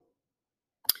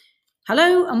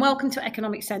Hello and welcome to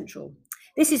Economic Central.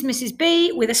 This is Mrs.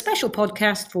 B with a special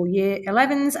podcast for Year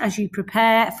 11s as you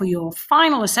prepare for your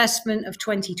final assessment of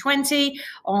 2020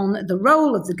 on the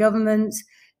role of the government,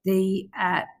 the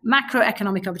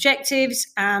macroeconomic objectives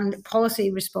and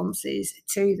policy responses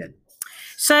to them.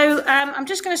 So I'm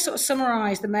just going to sort of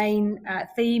summarise the main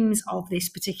themes of this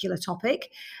particular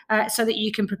topic so that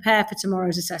you can prepare for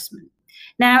tomorrow's assessment.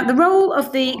 Now, the role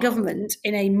of the government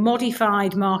in a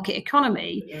modified market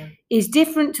economy is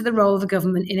different to the role of the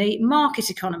government in a market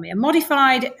economy. A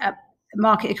modified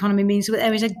market economy means that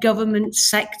there is a government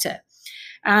sector.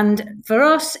 And for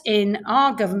us in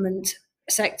our government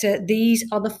sector, these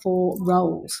are the four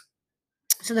roles.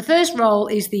 So the first role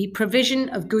is the provision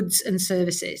of goods and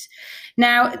services.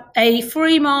 Now, a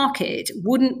free market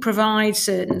wouldn't provide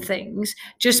certain things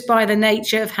just by the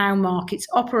nature of how markets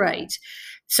operate.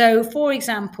 So, for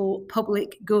example,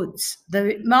 public goods.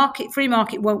 The free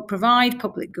market won't provide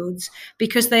public goods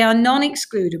because they are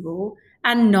non-excludable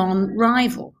and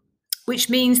non-rival, which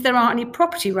means there aren't any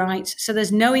property rights, so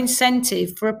there's no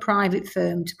incentive for a private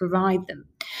firm to provide them.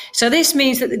 So this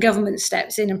means that the government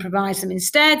steps in and provides them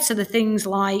instead. So the things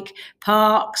like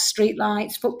parks,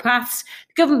 streetlights, footpaths,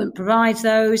 the government provides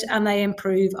those and they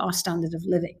improve our standard of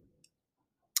living.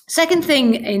 Second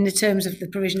thing in the terms of the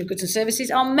provision of goods and services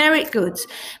are merit goods.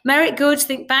 Merit goods,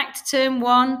 think back to term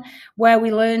one, where we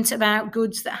learnt about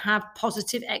goods that have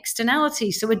positive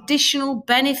externalities, so additional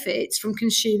benefits from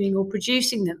consuming or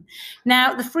producing them.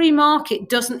 Now, the free market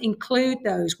doesn't include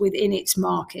those within its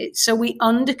market, so we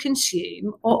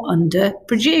underconsume or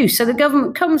underproduce. So the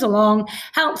government comes along,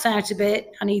 helps out a bit,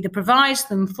 and either provides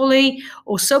them fully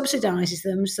or subsidises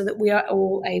them so that we are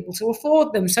all able to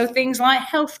afford them. So things like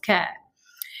healthcare,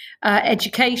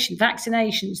 education,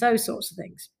 vaccinations, those sorts of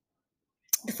things.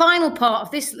 The final part of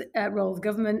this role of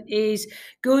government is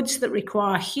goods that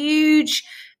require huge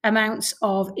amounts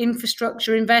of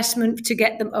infrastructure investment to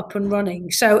get them up and running.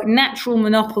 So natural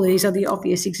monopolies are the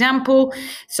obvious example.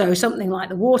 So something like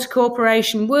the Water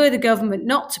Corporation, were the government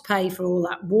not to pay for all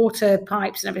that water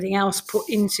pipes and everything else put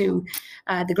into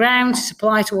the ground to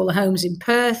supply to all the homes in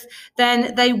Perth,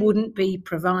 then they wouldn't be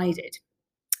provided.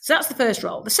 So that's the first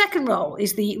role. The second role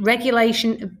is the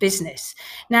regulation of business.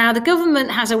 Now, the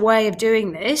government has a way of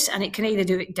doing this, and it can either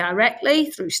do it directly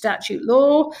through statute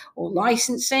law or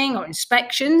licensing or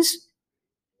inspections,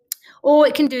 or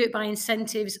it can do it by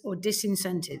incentives or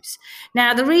disincentives.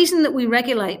 Now, the reason that we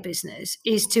regulate business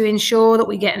is to ensure that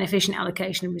we get an efficient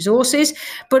allocation of resources,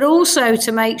 but also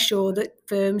to make sure that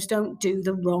firms don't do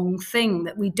the wrong thing,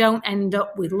 that we don't end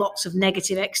up with lots of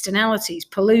negative externalities,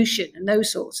 pollution, and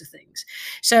those sorts of things.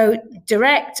 So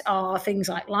direct are things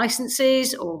like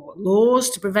licenses or laws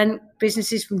to prevent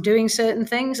businesses from doing certain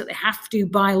things that they have to,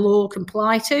 by law,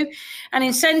 comply to, and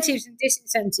incentives and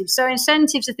disincentives. So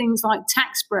incentives are things like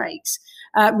tax breaks,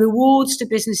 rewards to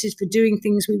businesses for doing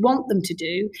things we want them to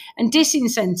do, and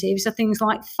disincentives are things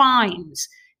like fines,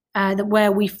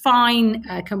 where we fine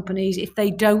companies if they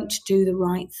don't do the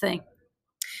right thing.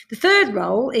 The third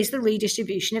role is the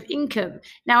redistribution of income.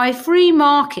 Now, a free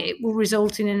market will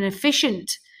result in an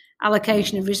efficient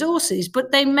allocation of resources,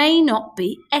 but they may not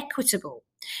be equitable.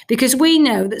 Because we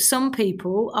know that some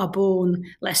people are born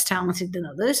less talented than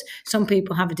others, some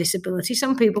people have a disability,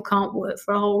 some people can't work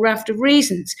for a whole raft of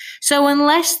reasons. So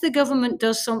unless the government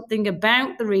does something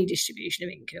about the redistribution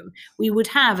of income, we would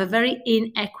have a very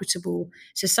inequitable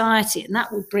society, and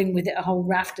that would bring with it a whole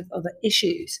raft of other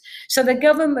issues. So the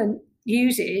government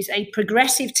uses a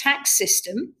progressive tax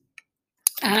system.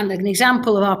 And an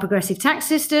example of our progressive tax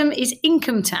system is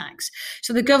income tax.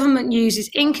 So the government uses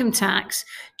income tax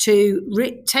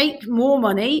to take more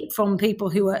money from people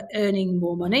who are earning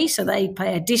more money. So they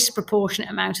pay a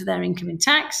disproportionate amount of their income in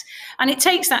tax. And it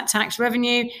takes that tax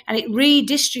revenue and it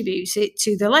redistributes it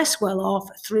to the less well off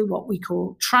through what we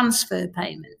call transfer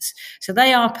payments. So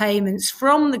they are payments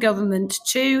from the government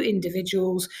to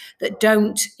individuals that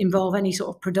don't involve any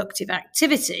sort of productive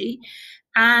activity.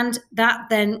 And that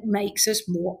then makes us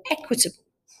more equitable.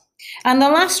 And the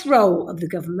last role of the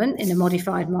government in a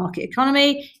modified market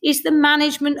economy is the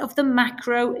management of the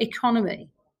macro economy.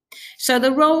 So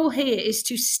the role here is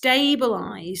to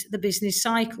stabilise the business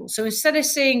cycle. So instead of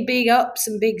seeing big ups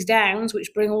and big downs,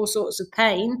 which bring all sorts of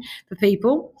pain for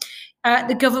people,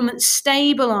 the government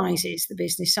stabilises the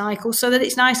business cycle so that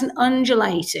it's nice and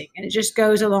undulating and it just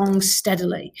goes along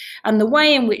steadily. And the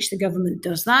way in which the government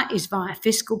does that is via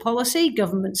fiscal policy,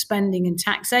 government spending and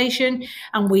taxation.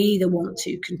 And we either want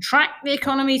to contract the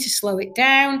economy to slow it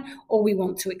down, or we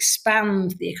want to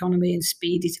expand the economy and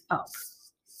speed it up.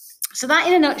 So that,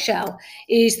 in a nutshell,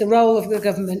 is the role of the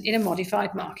government in a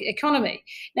modified market economy.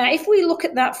 Now, if we look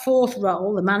at that fourth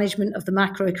role, the management of the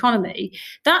macroeconomy,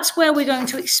 that's where we're going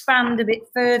to expand a bit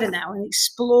further now and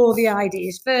explore the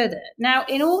ideas further. Now,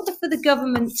 in order for the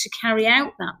government to carry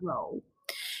out that role,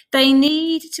 they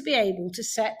need to be able to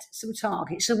set some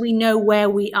targets so we know where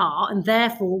we are and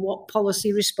therefore what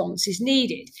policy response is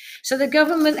needed. So the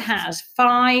government has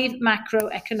 5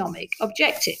 macroeconomic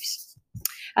objectives.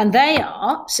 And they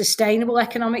are sustainable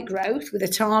economic growth with a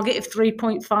target of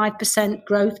 3.5%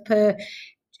 growth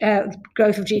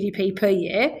of GDP per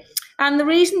year. And the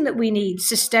reason that we need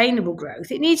sustainable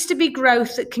growth, it needs to be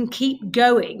growth that can keep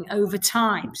going over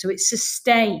time. So it's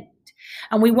sustained.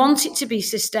 And we want it to be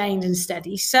sustained and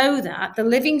steady so that the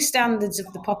living standards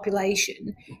of the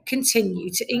population continue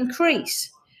to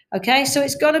increase. Okay, so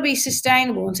it's got to be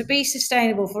sustainable. And to be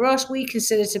sustainable for us, we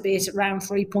consider to be at around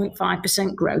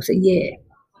 3.5% growth a year.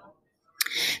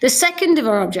 The second of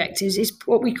our objectives is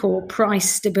what we call price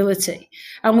stability.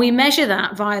 And we measure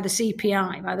that via the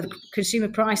CPI, via the Consumer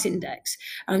Price Index.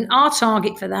 And our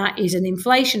target for that is an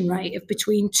inflation rate of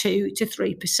between 2 to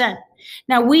 3%.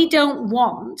 Now, we don't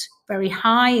want very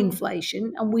high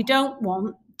inflation and we don't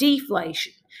want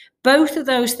deflation. Both of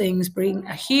those things bring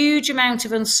a huge amount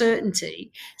of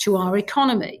uncertainty to our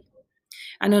economy.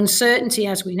 And uncertainty,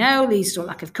 as we know, leads to a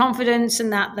lack of confidence,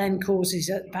 and that then causes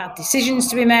bad decisions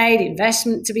to be made,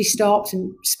 investment to be stopped,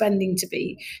 and spending to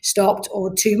be stopped,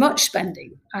 or too much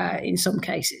spending in some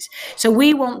cases. So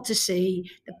we want to see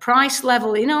the price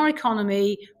level in our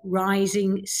economy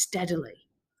rising steadily.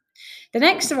 The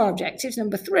next of our objectives,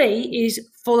 number 3, is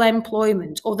full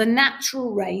employment, or the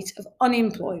natural rate of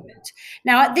unemployment.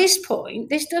 Now, at this point,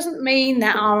 this doesn't mean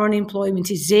that our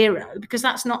unemployment is zero, because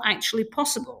that's not actually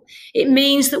possible. It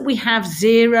means that we have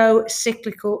zero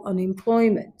cyclical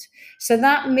unemployment. So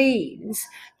that means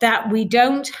that we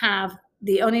don't have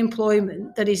the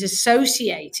unemployment that is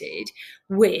associated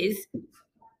with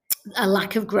a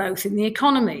lack of growth in the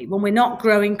economy, when we're not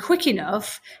growing quick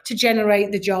enough to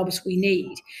generate the jobs we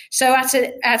need. So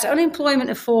at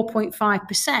unemployment of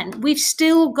 4.5%, we've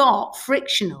still got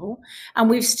frictional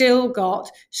and we've still got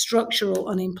structural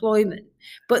unemployment.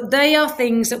 But they are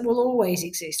things that will always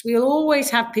exist. We'll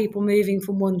always have people moving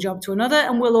from one job to another,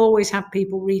 and we'll always have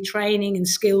people retraining and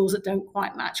skills that don't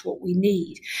quite match what we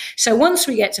need. So once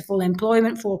we get to full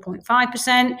employment,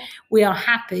 4.5%, we are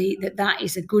happy that that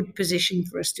is a good position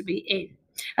for us to be in.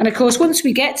 And of course, once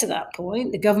we get to that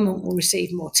point, the government will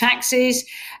receive more taxes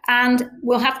and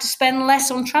we'll have to spend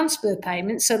less on transfer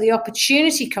payments. So the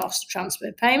opportunity cost of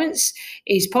transfer payments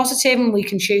is positive, and we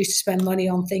can choose to spend money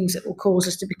on things that will cause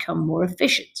us to become more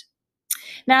efficient.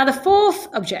 Now, the fourth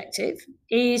objective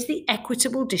is the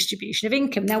equitable distribution of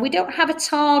income. Now, we don't have a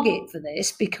target for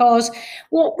this because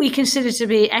what we consider to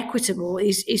be equitable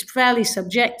is fairly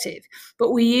subjective,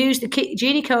 but we use the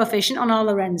Gini coefficient on our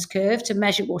Lorenz curve to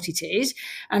measure what it is.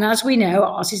 And as we know,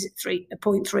 ours is at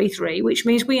 3.33, which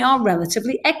means we are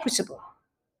relatively equitable.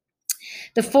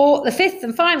 The fifth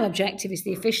and final objective is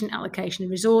the efficient allocation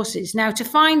of resources. Now, to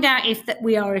find out if that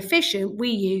we are efficient,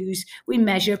 we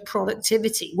measure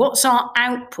productivity. What's our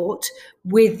output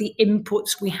with the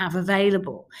inputs we have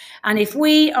available? And if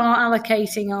we are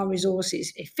allocating our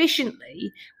resources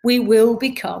efficiently, we will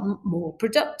become more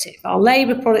productive. Our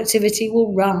labour productivity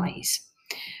will rise.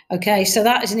 Okay, so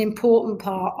that is an important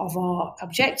part of our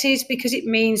objectives because it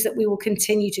means that we will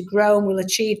continue to grow and we'll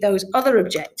achieve those other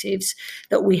objectives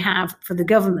that we have for the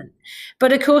government.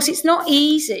 But of course, it's not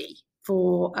easy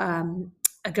for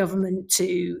a government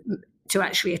to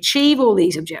actually achieve all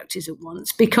these objectives at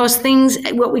once, because things,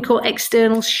 what we call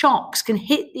external shocks, can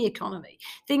hit the economy.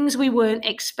 Things we weren't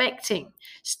expecting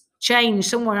change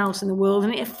somewhere else in the world,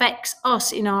 and it affects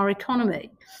us in our economy.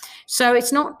 So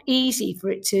it's not easy for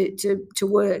it to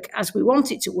work as we want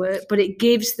it to work, but it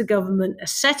gives the government a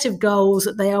set of goals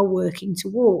that they are working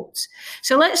towards.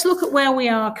 So let's look at where we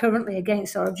are currently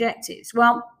against our objectives.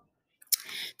 Well,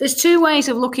 there's two ways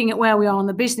of looking at where we are on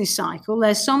the business cycle.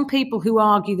 There's some people who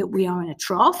argue that we are in a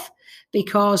trough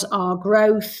because our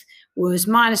growth was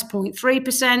minus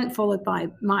 0.3%, followed by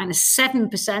minus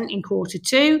 7% in quarter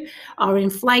two. Our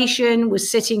inflation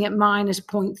was sitting at minus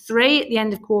 0.3 at the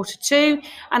end of quarter two,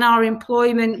 and our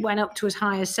employment went up to as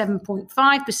high as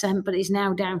 7.5%, but is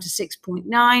now down to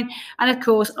 6.9. And of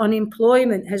course,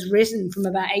 unemployment has risen from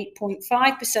about 8.5%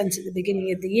 at the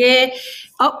beginning of the year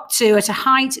up to at a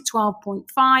height at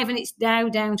 12.5, and it's now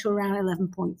down to around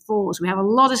 11.4. So we have a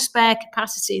lot of spare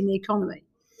capacity in the economy.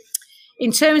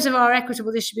 In terms of our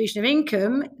equitable distribution of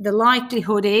income, the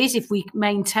likelihood is, if we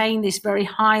maintain this very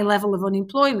high level of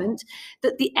unemployment,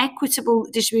 that the equitable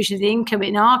distribution of the income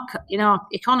in our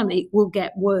economy will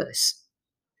get worse,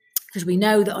 because we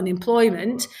know that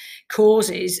unemployment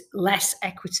causes less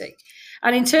equity.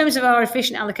 And in terms of our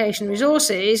efficient allocation of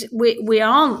resources, we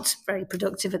aren't very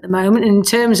productive at the moment. And in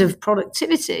terms of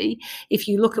productivity, if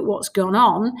you look at what's gone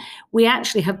on, we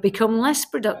actually have become less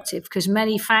productive because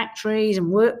many factories and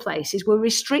workplaces were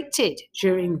restricted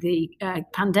during the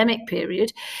pandemic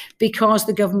period because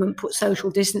the government put social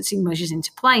distancing measures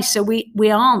into place. So we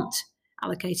aren't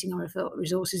allocating our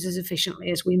resources as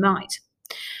efficiently as we might.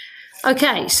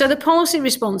 Okay, so the policy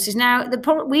responses. Now,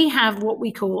 we have what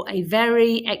we call a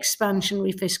very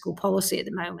expansionary fiscal policy at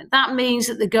the moment. That means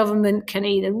that the government can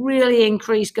either really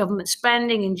increase government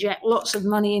spending, inject lots of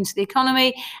money into the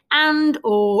economy, and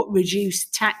or reduce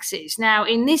taxes. Now,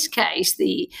 in this case,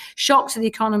 the shock to the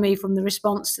economy from the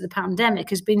response to the pandemic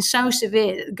has been so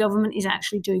severe that the government is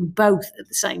actually doing both at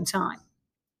the same time.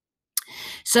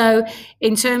 So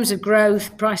in terms of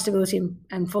growth, price stability,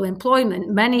 and full employment,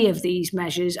 many of these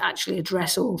measures actually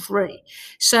address all three.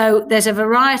 So there's a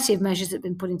variety of measures that have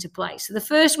been put into place. So the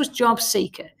first was Job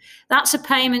Seeker. That's a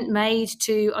payment made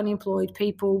to unemployed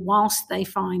people whilst they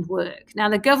find work. Now,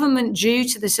 the government, due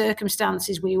to the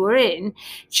circumstances we were in,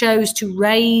 chose to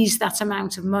raise that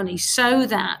amount of money so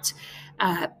that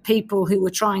people who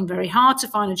were trying very hard to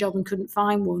find a job and couldn't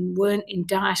find one weren't in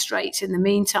dire straits in the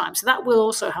meantime. So that will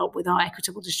also help with our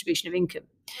equitable distribution of income.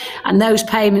 And those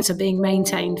payments are being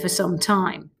maintained for some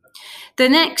time. The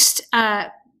next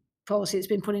policy that's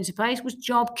been put into place was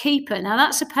JobKeeper. Now,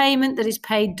 that's a payment that is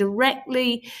paid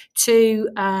directly to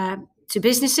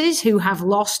businesses who have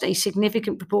lost a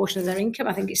significant proportion of their income.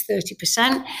 I think it's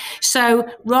 30%. So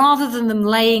rather than them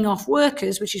laying off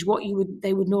workers, which is what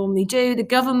they would normally do, the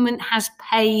government has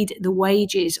paid the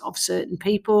wages of certain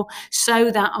people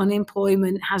so that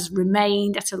unemployment has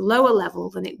remained at a lower level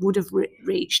than it would have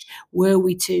reached were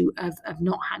we to have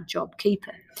not had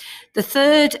JobKeeper. The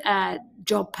third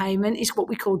job payment is what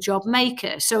we call Job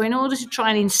Maker. So in order to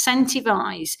try and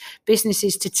incentivize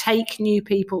businesses to take new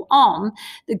people on,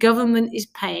 the government is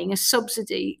paying a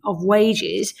subsidy of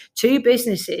wages to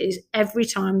businesses every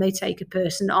time they take a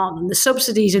person on. And the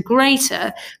subsidies are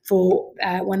greater for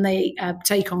when they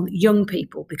take on young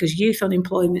people, because youth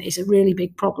unemployment is a really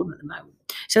big problem at the moment.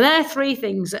 So there are three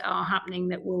things that are happening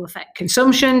that will affect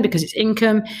consumption because it's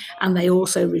income, and they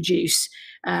also reduce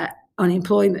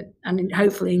unemployment and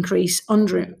hopefully reduce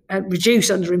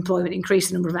underemployment, increase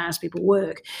the number of hours people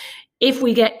work. If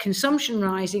we get consumption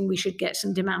rising, we should get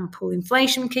some demand pull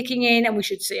inflation kicking in, and we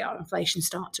should see our inflation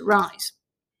start to rise.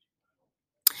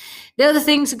 The other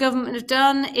things the government have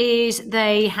done is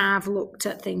they have looked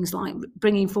at things like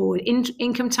bringing forward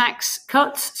income tax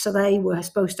cuts. So they were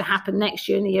supposed to happen next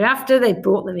year and the year after. They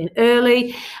brought them in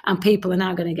early, and people are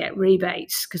now going to get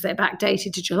rebates because they're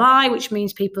backdated to July, which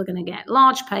means people are going to get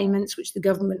large payments, which the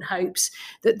government hopes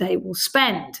that they will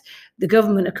spend. The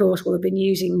government, of course, will have been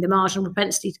using the marginal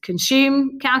propensity to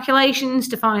consume calculations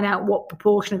to find out what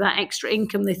proportion of that extra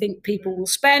income they think people will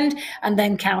spend, and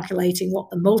then calculating what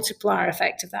the multiplier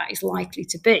effect of that is likely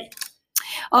to be.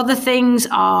 Other things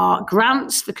are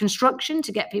grants for construction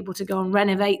to get people to go and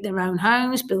renovate their own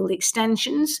homes, build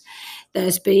extensions.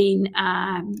 There's been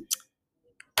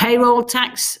payroll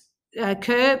tax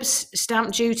curbs,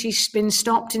 stamp duty's been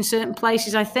stopped in certain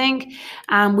places, I think,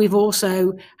 and we've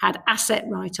also had asset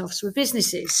write-offs for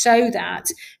businesses so that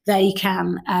they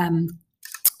can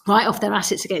write off their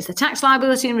assets against the tax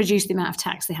liability and reduce the amount of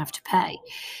tax they have to pay.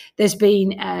 There's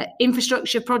been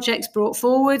infrastructure projects brought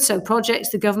forward, so projects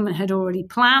the government had already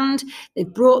planned.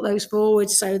 They've brought those forward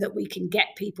so that we can get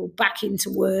people back into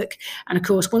work. And of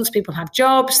course, once people have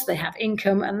jobs, they have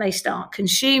income and they start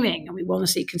consuming. And we want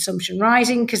to see consumption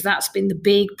rising because that's been the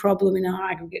big problem in our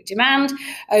aggregate demand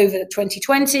over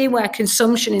 2020, where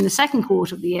consumption in the second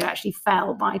quarter of the year actually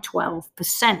fell by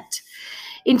 12%.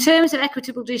 In terms of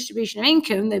equitable distribution of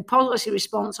income, the policy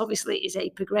response obviously is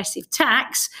a progressive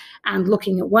tax and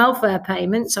looking at welfare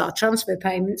payments, our transfer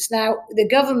payments. Now, the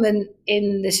government,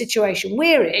 in the situation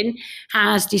we're in,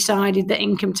 has decided that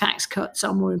income tax cuts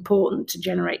are more important to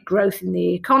generate growth in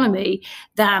the economy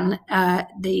than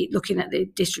looking at the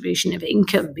distribution of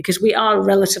income, because we are a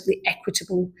relatively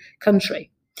equitable country.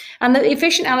 And the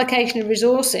efficient allocation of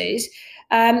resources,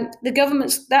 the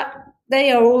government's they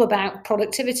are all about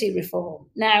productivity reform.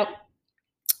 Now,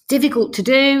 difficult to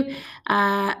do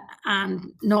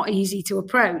and not easy to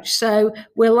approach. So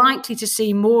we're likely to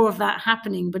see more of that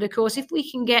happening. But of course, if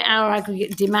we can get our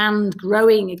aggregate demand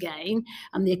growing again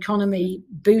and the economy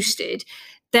boosted,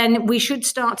 then we should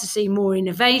start to see more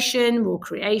innovation, more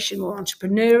creation, more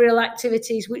entrepreneurial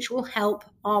activities, which will help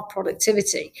our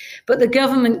productivity. But the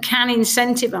government can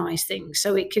incentivize things.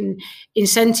 So it can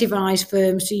incentivize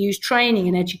firms to use training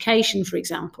and education, for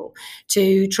example,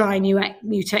 to try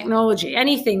new technology,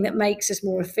 anything that makes us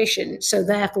more efficient. So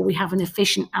therefore, we have an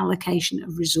efficient allocation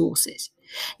of resources.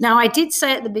 Now, I did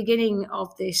say at the beginning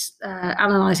of this,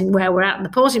 analysing where we're at in the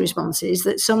policy responses,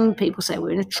 that some people say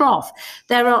we're in a trough.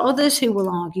 There are others who will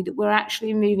argue that we're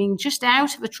actually moving just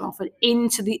out of a trough and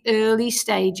into the early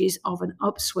stages of an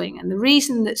upswing. And the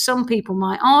reason that some people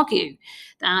might argue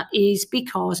that is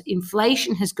because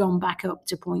inflation has gone back up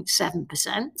to 0.7%.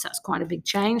 So that's quite a big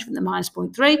change from the minus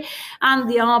 0.3. And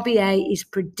the RBA is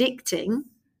predicting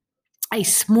a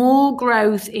small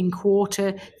growth in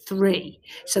quarter three.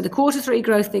 So the quarter three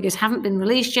growth figures haven't been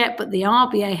released yet, but the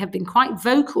RBA have been quite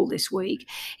vocal this week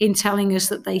in telling us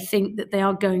that they think that they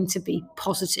are going to be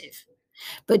positive.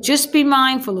 But just be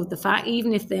mindful of the fact,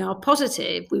 even if they are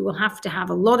positive, we will have to have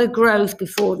a lot of growth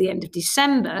before the end of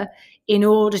December in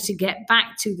order to get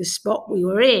back to the spot we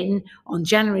were in on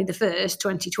January the 1st,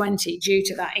 2020, due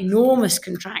to that enormous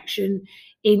contraction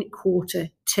in quarter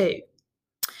two.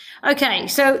 Okay,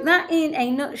 so that in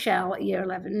a nutshell, year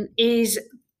 11, is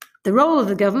the role of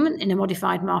the government in a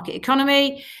modified market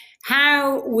economy,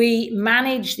 how we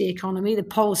manage the economy, the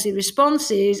policy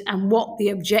responses, and what the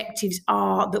objectives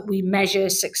are that we measure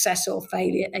success or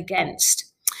failure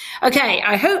against. Okay,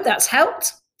 I hope that's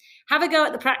helped. Have a go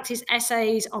at the practice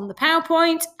essays on the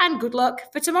PowerPoint, and good luck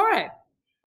for tomorrow.